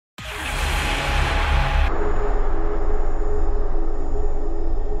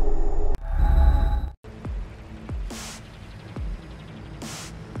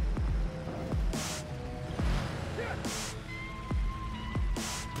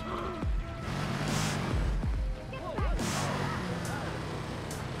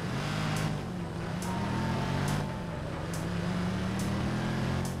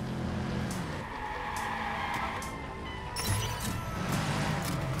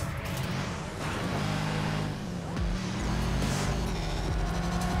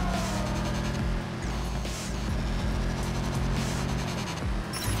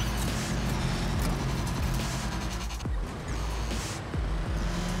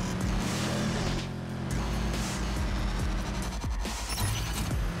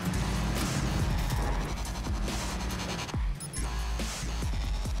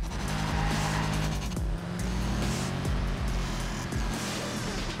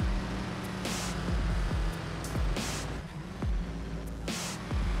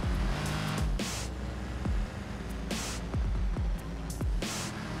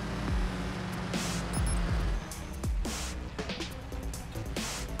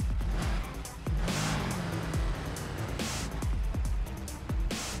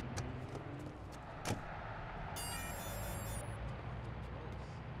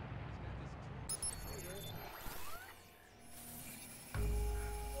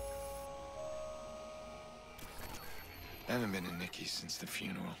I haven't been to Nikki's since the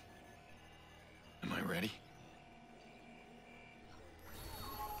funeral. Am I ready?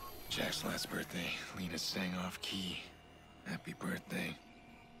 Jack's last birthday, Lena sang off key. Happy birthday.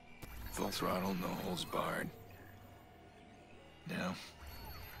 Full throttle, no holds barred. Now,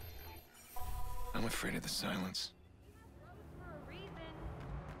 I'm afraid of the silence.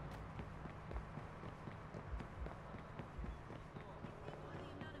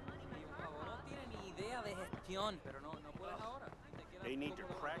 They need to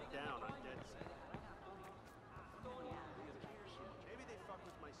crack down on dead. Maybe they fuck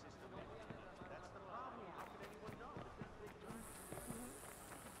with my system. That's the problem. How could anyone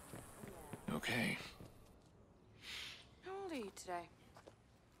know? Okay. How old are you today?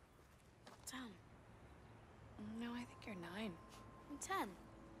 10. No, I think you're 9. I'm 10.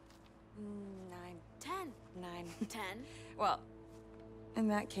 9. 10. 9. 10. Well, in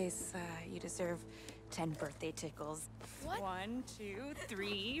that case, you deserve 10 birthday tickles. What? 1, 2,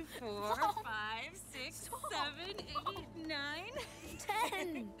 3, 4, 5, 6, Stop. 7, 8, 9.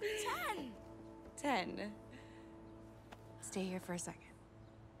 10. 10. 10. Stay here for a second.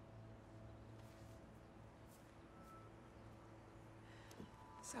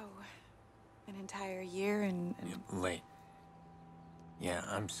 So, an entire year and... You're late. Yeah,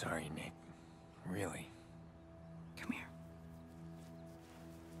 I'm sorry, Nick. Really. Come here.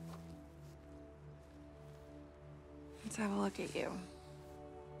 Let's have a look at you.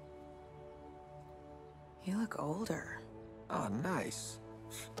 You look older. Oh, nice.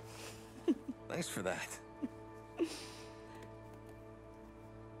 Thanks for that.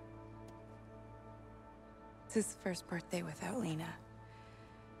 It's his first birthday without Lena.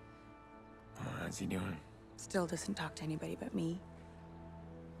 How's he doing? Still doesn't talk to anybody but me.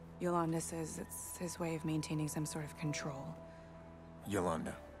 Yolanda says it's his way of maintaining some sort of control.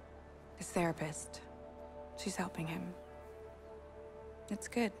 Yolanda. His therapist. She's helping him. It's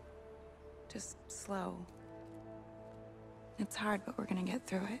good. Just slow. It's hard, but we're gonna get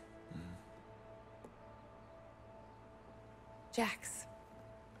through it. Jax.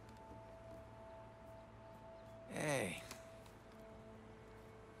 Hey.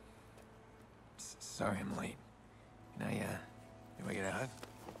 Sorry I'm late. Can I get a hug?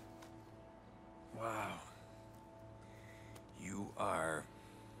 Wow. You are...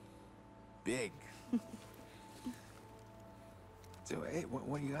 big. So, hey,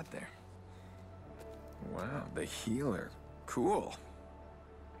 what do you got there? Wow, the healer. Cool.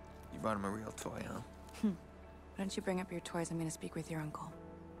 You bought him a real toy, huh? Why don't you bring up your toys? I'm gonna speak with your uncle.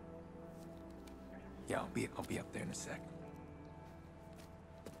 Yeah, I'll be up there in a sec.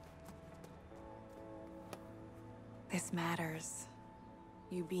 This matters.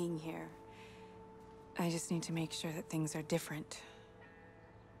 You being here. I just need to make sure that things are different.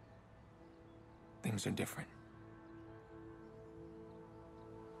 Things are different.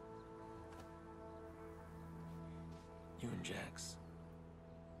 You and Jax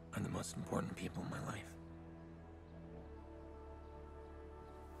are the most important people in my life.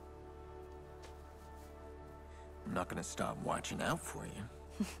 I'm not gonna stop watching out for you.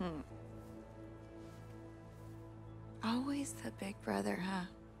 Always the big brother, huh?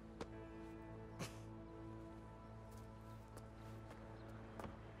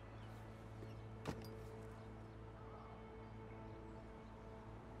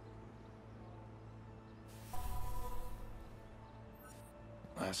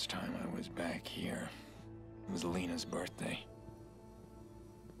 Last time I was back here, it was Lena's birthday.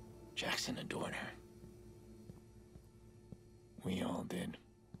 Jackson adored her. We all did.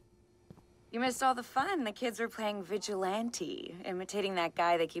 You missed all the fun. The kids were playing vigilante, imitating that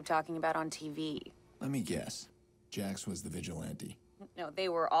guy they keep talking about on TV. Let me guess. Jax was the vigilante. No, they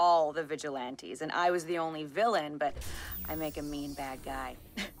were all the vigilantes, and I was the only villain, but I make a mean bad guy.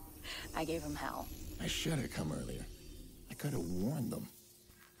 I gave him hell. I should have come earlier. I could have warned them.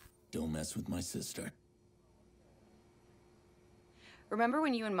 Don't mess with my sister. Remember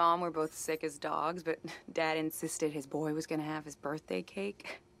when you and Mom were both sick as dogs, but Dad insisted his boy was gonna have his birthday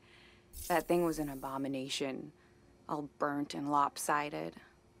cake? That thing was an abomination. All burnt and lopsided.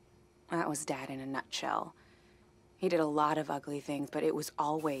 That was Dad in a nutshell. He did a lot of ugly things, but it was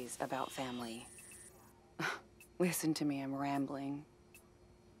always about family. Listen to me, I'm rambling.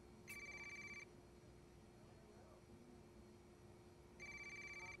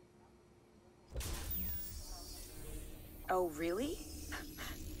 Oh, really?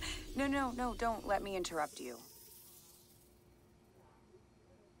 No, don't let me interrupt you.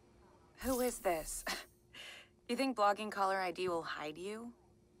 Who is this? You think blogging caller ID will hide you?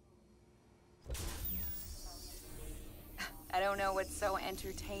 I don't know what's so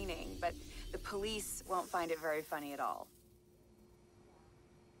entertaining, but the police won't find it very funny at all.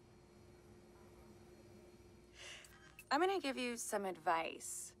 I'm gonna give you some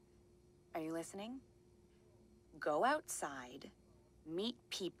advice. Are you listening? Go outside, meet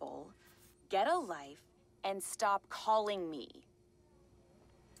people, get a life, and stop calling me.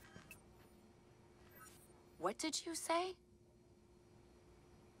 What did you say?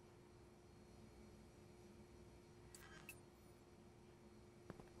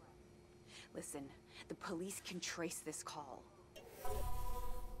 Listen, the police can trace this call.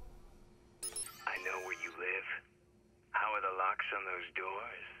 I know where you live. How are the locks on those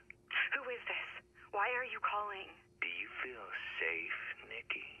doors? Who is this? Why are you calling? Do you feel safe,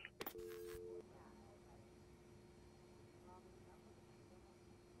 Nikki?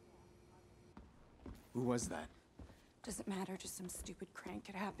 Who was that? Doesn't matter, just some stupid crank.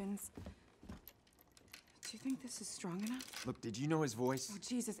 It happens. Do you think this is strong enough? Look, did you know his voice? Oh,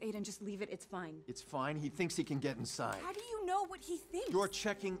 Jesus, Aiden, just leave it. It's fine. It's fine. He thinks he can get inside. How do you know what he thinks? You're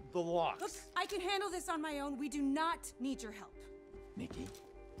checking the locks. Look, I can handle this on my own. We do not need your help. Nikki,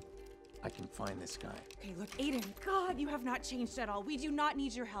 I can find this guy. Okay, look, Aiden, God, you have not changed at all. We do not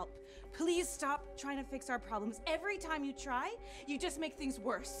need your help. Please stop trying to fix our problems. Every time you try, you just make things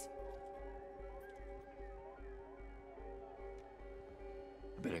worse.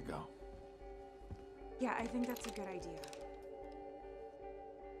 I better go. Yeah, I think that's a good idea.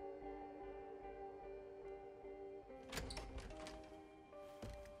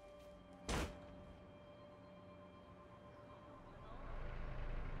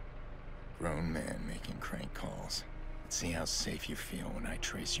 Grown man making crank calls. Let's see how safe you feel when I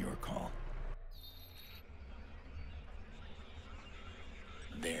trace your call.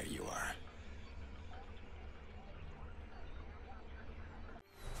 There you are.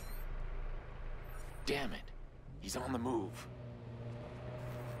 Damn it. He's on the move.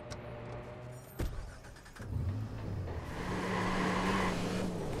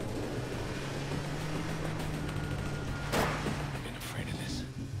 I've been afraid of this.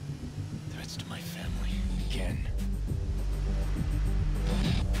 Threats to my family. Again.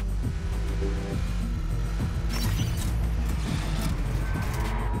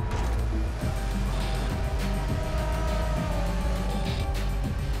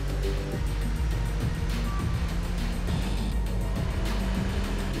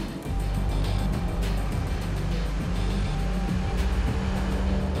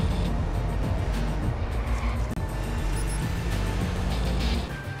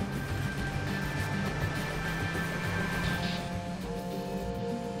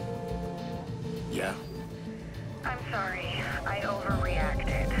 Yeah. I'm sorry. I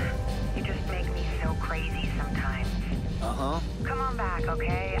overreacted. You just make me so crazy sometimes. Uh-huh. Come on back,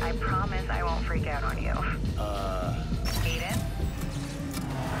 okay? I promise I won't freak out on you. Aiden?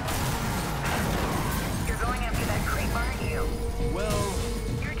 You're going after that creep, aren't you? Well,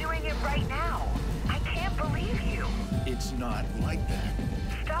 You're doing it right now. I can't believe you. It's not like that.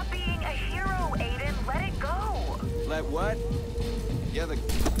 Stop being a hero, Aiden. Let it go. let what? Yeah, the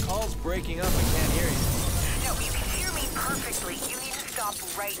call's breaking up. I can't hear you. No, you can hear me perfectly. You need to stop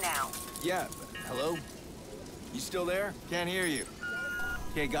right now. Yeah, hello? You still there? Can't hear you.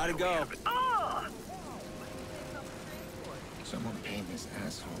 Okay, gotta go. Someone paid this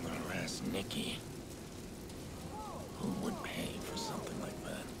asshole to harass Nikki.